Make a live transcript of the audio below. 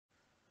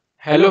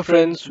Hello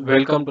friends,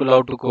 welcome to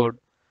Love to Code.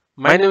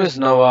 My name is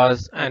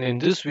Nawaz and in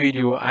this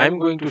video I am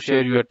going to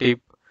share you a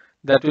tip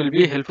that will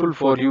be helpful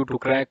for you to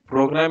crack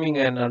programming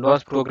and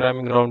advanced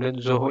programming round in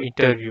Zoho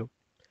interview.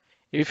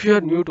 If you are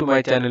new to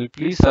my channel,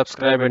 please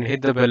subscribe and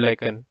hit the bell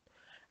icon.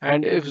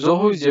 And if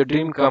Zoho is your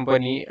dream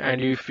company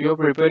and if you are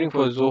preparing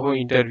for Zoho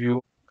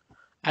interview,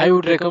 I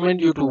would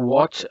recommend you to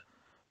watch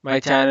my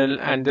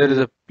channel and there is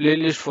a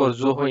playlist for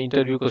Zoho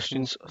interview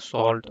questions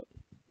solved.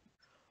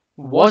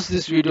 Watch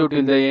this video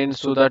till the end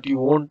so that you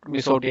won't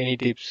miss out any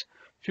tips.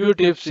 Few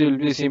tips will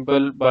be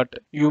simple, but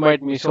you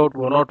might miss out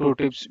one or two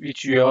tips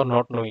which you are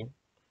not knowing.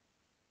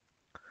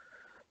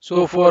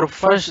 So for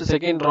first,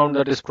 second round,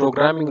 that is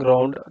programming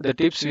round, the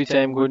tips which I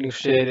am going to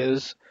share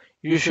is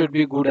you should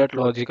be good at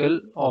logical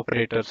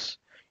operators.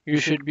 You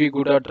should be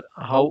good at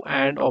how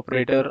AND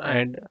operator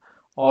and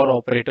OR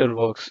operator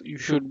works. You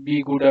should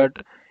be good at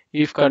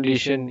if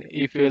condition,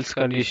 if else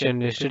condition,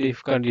 nested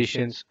if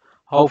conditions,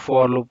 how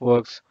for loop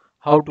works,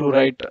 how to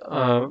write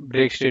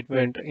break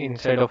statement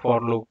inside a for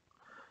loop,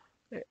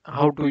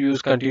 how to use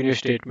continuous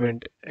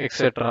statement,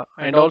 etc.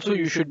 And also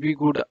you should be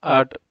good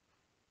at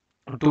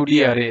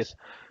 2D arrays.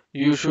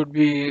 You should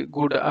be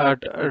good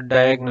at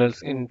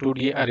diagonals in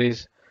 2D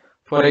arrays.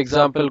 For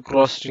example,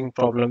 cross-string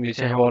problem, which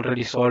I have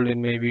already solved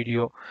in my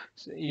video.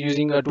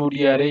 Using a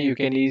 2D array, you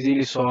can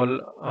easily solve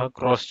a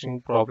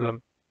cross-string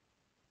problem.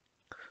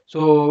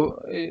 So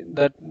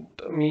that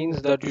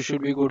means that you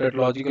should be good at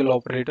logical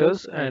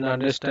operators and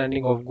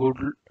understanding of good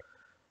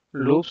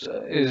loops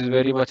is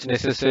very much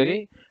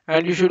necessary.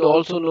 And you should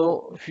also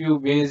know few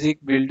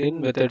basic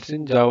built-in methods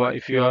in Java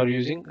if you are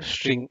using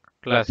string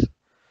class.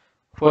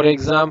 For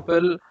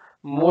example,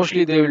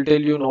 mostly they will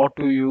tell you not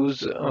to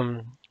use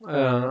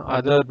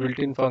other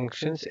built-in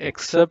functions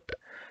except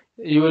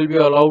you will be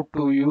allowed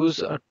to use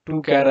a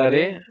two-char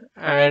array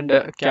and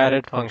a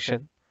caret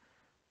function.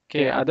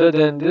 Okay, other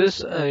than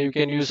this, you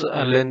can use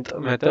a length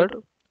method.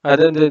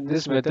 Other than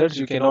these methods,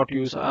 you cannot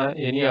use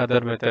any other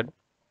method.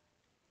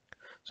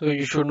 So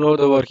you should know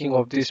the working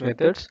of these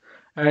methods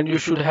and you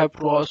should have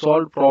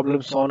solved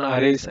problems on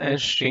arrays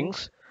and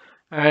strings.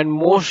 And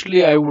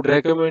mostly I would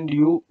recommend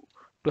you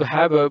to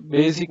have a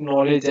basic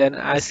knowledge and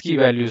ASCII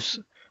values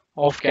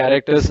of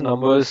characters,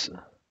 numbers,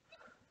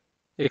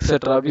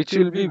 etc., which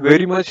will be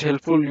very much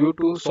helpful you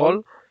to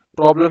solve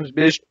problems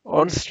based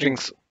on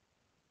strings.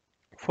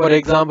 For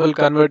example,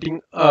 converting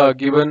a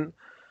given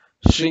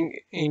string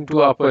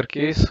into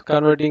uppercase,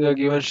 converting a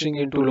given string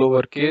into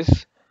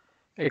lowercase,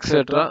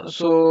 etc.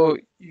 So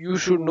you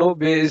should know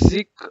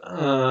basic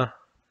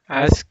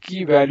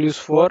ASCII values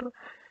for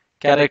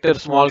character,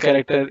 small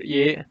character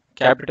A,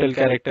 capital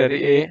character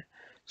A,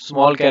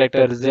 small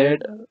character Z,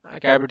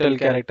 capital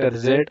character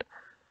Z,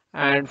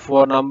 and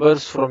for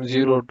numbers from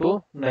 0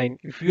 to 9.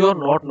 If you are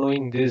not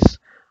knowing this,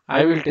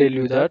 I will tell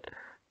you that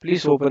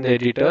please open the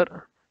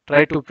editor,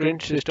 try to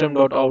print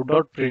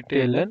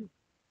system.out.println.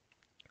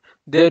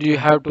 There you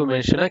have to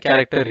mention a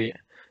character A.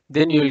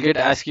 Then you will get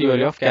ASCII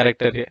value of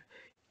character A.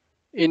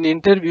 In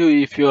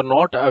interview, if you are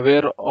not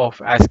aware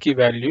of ASCII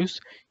values,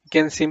 you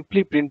can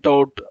simply print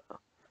out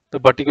the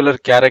particular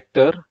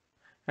character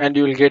and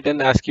you will get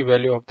an ASCII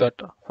value of that.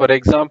 For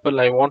example,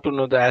 I want to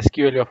know the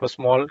ASCII value of a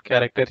small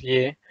character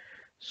A.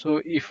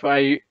 So if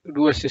I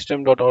do a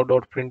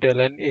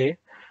system.out.println A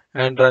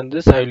and run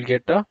this, I will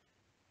get a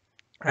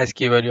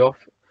ASCII value of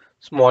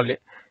small a.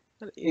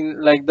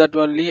 In like that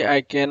only, I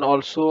can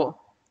also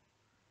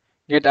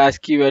get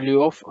ASCII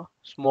value of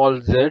small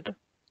z.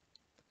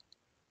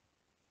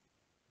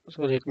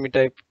 So let me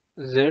type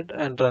z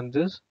and run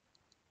this.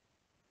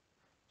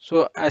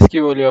 So ASCII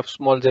value of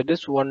small z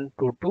is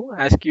 122,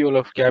 ASCII value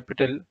of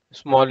capital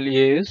small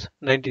a is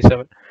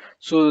 97.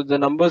 So the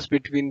numbers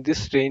between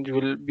this range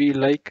will be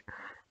like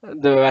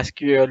the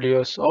ASCII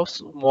values of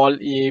small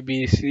a,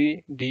 b,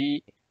 c,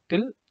 d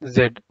till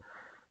z.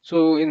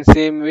 So in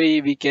same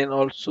way we can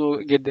also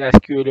get the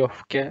ASCII value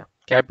of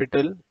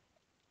capital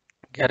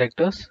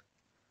characters.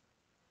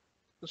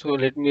 So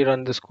let me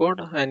run this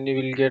code and you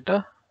will get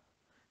a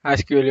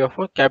ASCII value of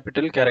a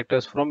capital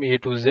characters from a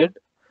to z.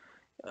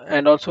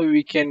 And also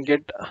we can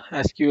get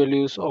ASCII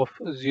values of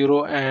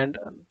 0 and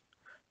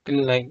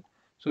till 9.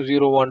 So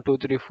 0, 1, 2,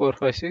 3, 4,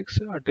 5, 6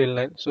 till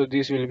 9. So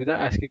these will be the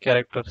ASCII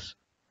characters.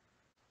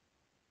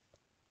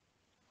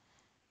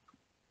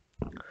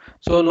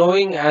 So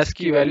knowing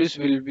ASCII values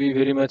will be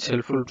very much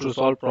helpful to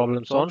solve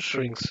problems on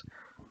strings.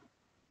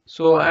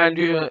 So and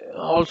you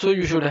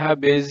should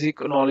have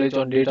basic knowledge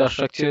on data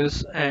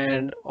structures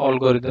and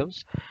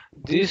algorithms.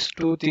 These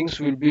two things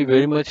will be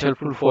very much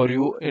helpful for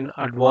you in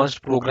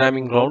advanced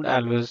programming round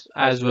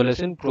as well as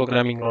in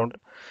programming round.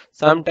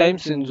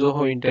 Sometimes in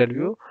Zoho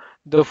interview,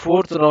 the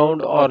fourth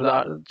round or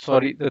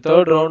the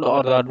third round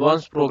or the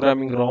advanced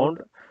programming round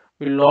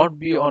will not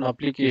be on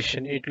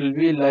application. It will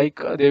be like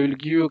they will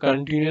give you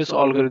continuous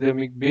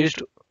algorithmic based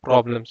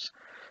problems.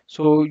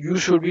 So you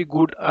should be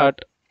good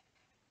at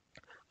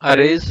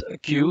arrays,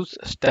 queues,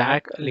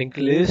 stack, linked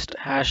list,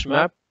 hash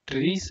map,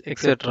 trees,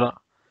 etc.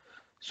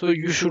 So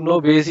you should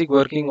know basic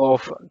working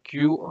of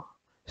queue,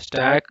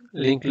 stack,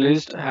 linked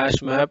list,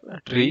 hash map,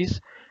 trees,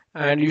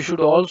 And you should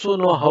also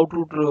know how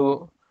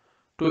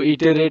to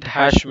iterate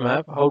hash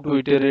map, how to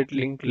iterate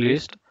linked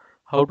list,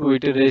 how to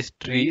iterate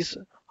trees,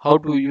 how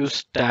to use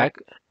stack,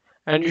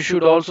 and you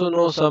should also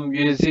know some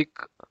basic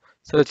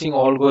searching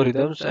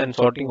algorithms and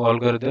sorting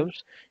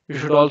algorithms. You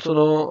should also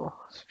know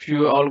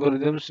few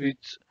algorithms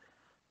which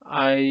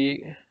I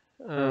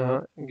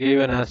gave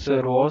an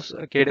answer was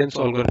a cadence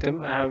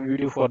algorithm. I have a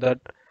video for that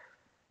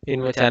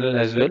in my channel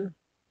as well.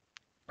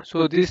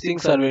 So these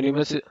things are very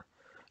much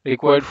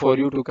required for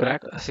you to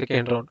crack a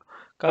second round.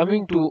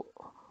 Coming to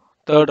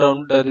third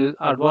round, that is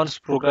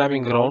advanced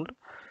programming round.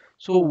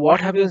 So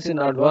what happens in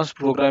advanced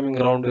programming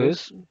round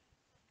is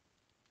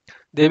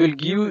they will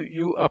give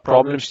you a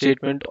problem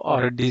statement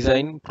or a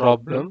design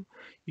problem.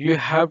 You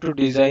have to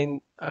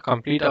design a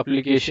complete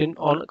application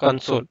on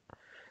console.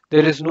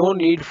 There is no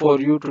need for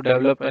you to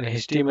develop an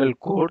HTML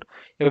code.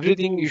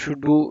 Everything you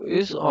should do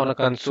is on a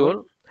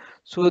console.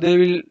 So they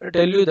will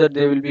tell you that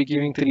they will be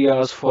giving 3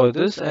 hours for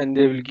this, and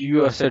they will give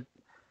you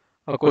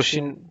a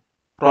question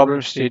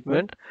problem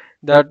statement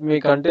that may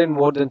contain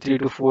more than 3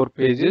 to 4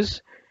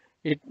 pages.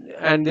 It,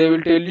 and they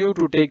will tell you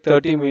to take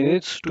 30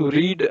 minutes to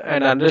read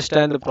and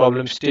understand the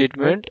problem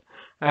statement,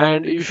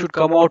 and you should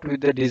come out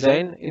with the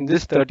design in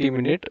this 30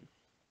 minute.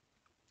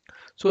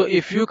 So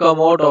if you come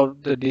out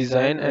of the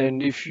design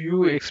and if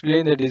you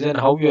explain the design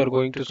how you are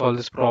going to solve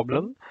this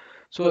problem,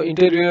 so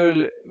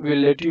interviewer will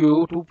let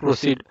you to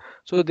proceed.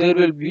 So there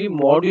will be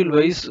module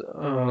wise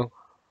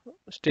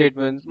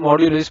statements,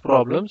 module wise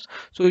problems.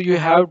 So you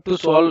have to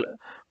solve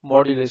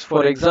module wise.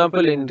 For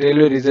example, in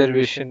railway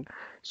reservation,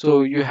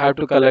 so you have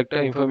to collect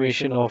the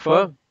information of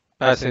a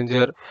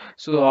passenger.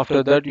 So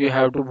after that you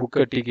have to book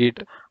a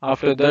ticket.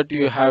 After that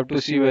you have to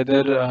see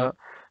whether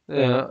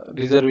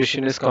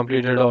reservation is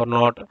completed or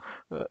not.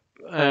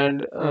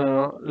 And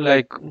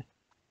like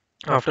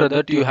after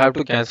that you have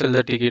to cancel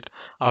the ticket.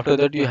 After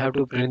that you have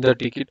to print the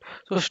ticket.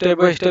 So step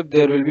by step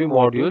there will be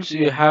modules.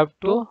 You have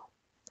to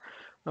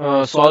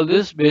solve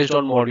this based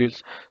on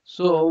modules.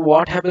 So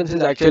what happens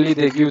is actually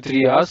they give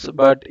 3 hours,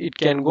 but it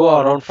can go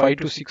around 5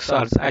 to 6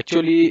 hours.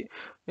 Actually,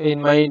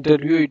 in my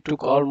interview, it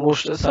took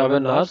almost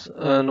 7 hours.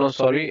 No,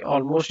 sorry,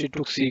 almost it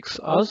took 6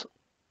 hours.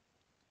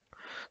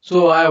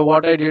 So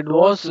what I did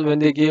was when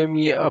they gave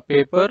me a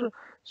paper,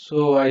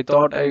 so I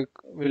thought I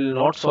will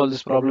not solve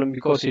this problem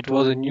because it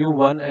was a new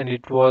one and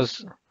it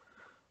was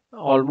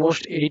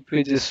almost 8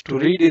 pages. To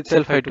read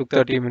itself I took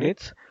 30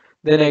 minutes.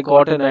 Then I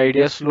got an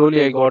idea,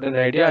 slowly I got an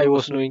idea. I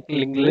was knowing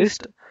linked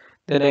list.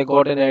 Then I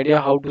got an idea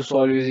how to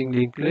solve using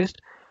linked list.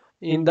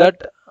 In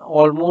that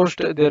almost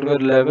there were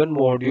 11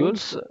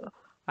 modules.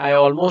 I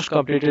almost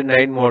completed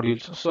 9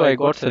 modules. So I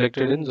got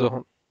selected in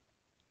Zoho.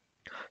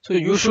 So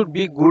you should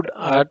be good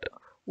at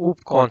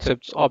OOP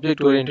concepts,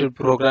 object-oriented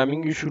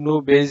programming. You should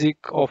know basic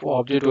of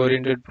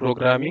object-oriented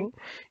programming.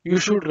 You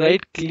should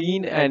write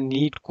clean and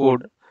neat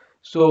code.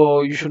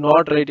 So you should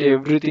not write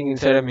everything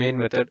inside a main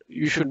method.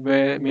 You should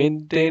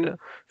maintain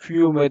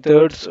few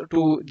methods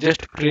to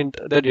just print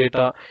the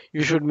data.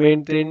 You should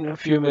maintain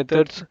few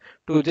methods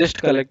to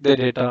just collect the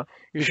data.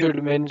 You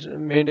should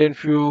maintain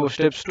few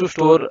steps to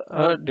store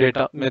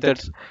data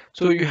methods.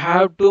 So you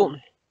have to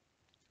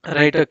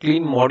write a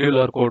clean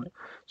modular code.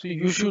 So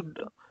you should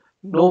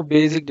know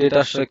basic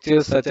data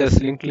structures such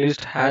as linked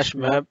list, hash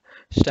map,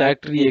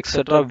 stack tree,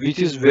 etc., which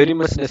is very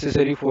much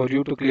necessary for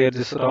you to clear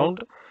this round.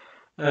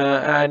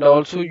 And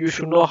also you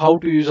should know how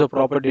to use a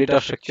proper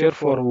data structure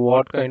for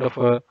what kind of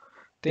a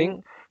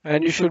thing.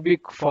 And you should be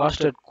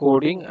fast at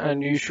coding,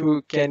 and you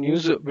should can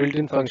use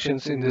built-in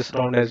functions in this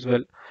round as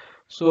well.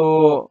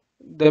 So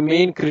the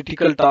main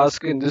critical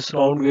task in this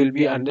round will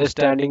be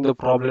understanding the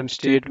problem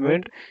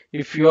statement.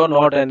 If you are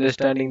not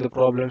understanding the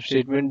problem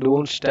statement,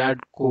 don't start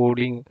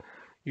coding.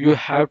 You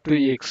have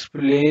to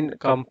explain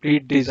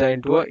complete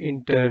design to an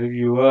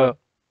interviewer.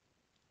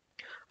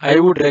 I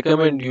would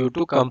recommend you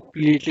to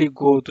completely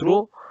go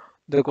through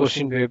the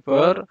question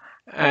paper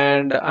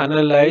and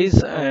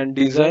analyze and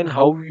design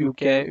how you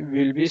can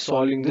will be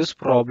solving this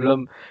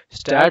problem.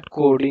 Start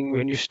coding.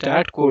 When you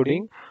start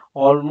coding,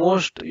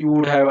 almost you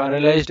would have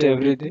analyzed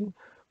everything.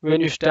 When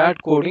you start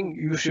coding,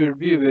 you should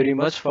be very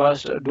much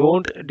fast.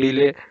 Don't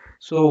delay.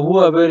 So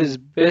whoever is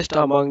best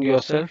among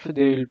yourself,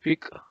 they will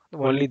pick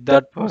only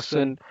that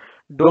person.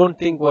 Don't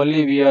think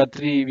only we are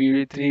three,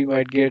 we three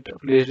might get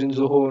placed in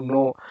Zoho.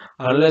 No,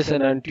 unless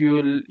and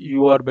until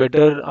you are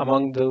better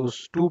among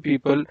those two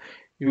people,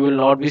 you will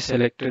not be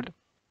selected.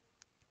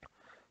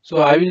 So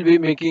I will be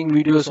making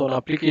videos on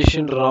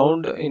application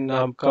round in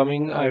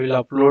upcoming. I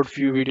will upload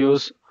few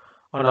videos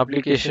on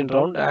application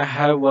round. I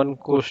have one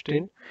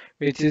question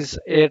which is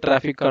air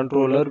traffic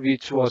controller,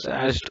 which was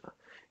asked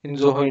in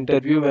Zoho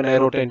interview. When I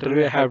wrote an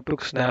interview, I have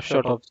took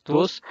snapshot of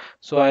those.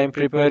 So I am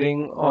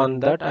preparing on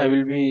that. I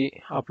will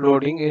be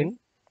uploading in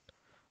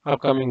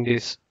upcoming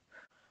days.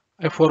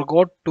 I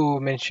forgot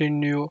to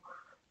mention you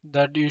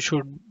that you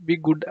should be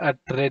good at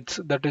threads,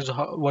 that is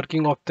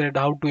working of thread,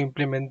 how to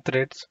implement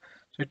threads.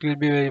 So it will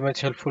be very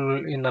much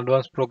helpful in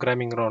advanced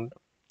programming round.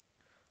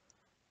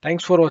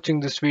 Thanks for watching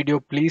this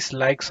video. Please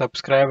like,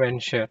 subscribe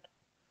and share.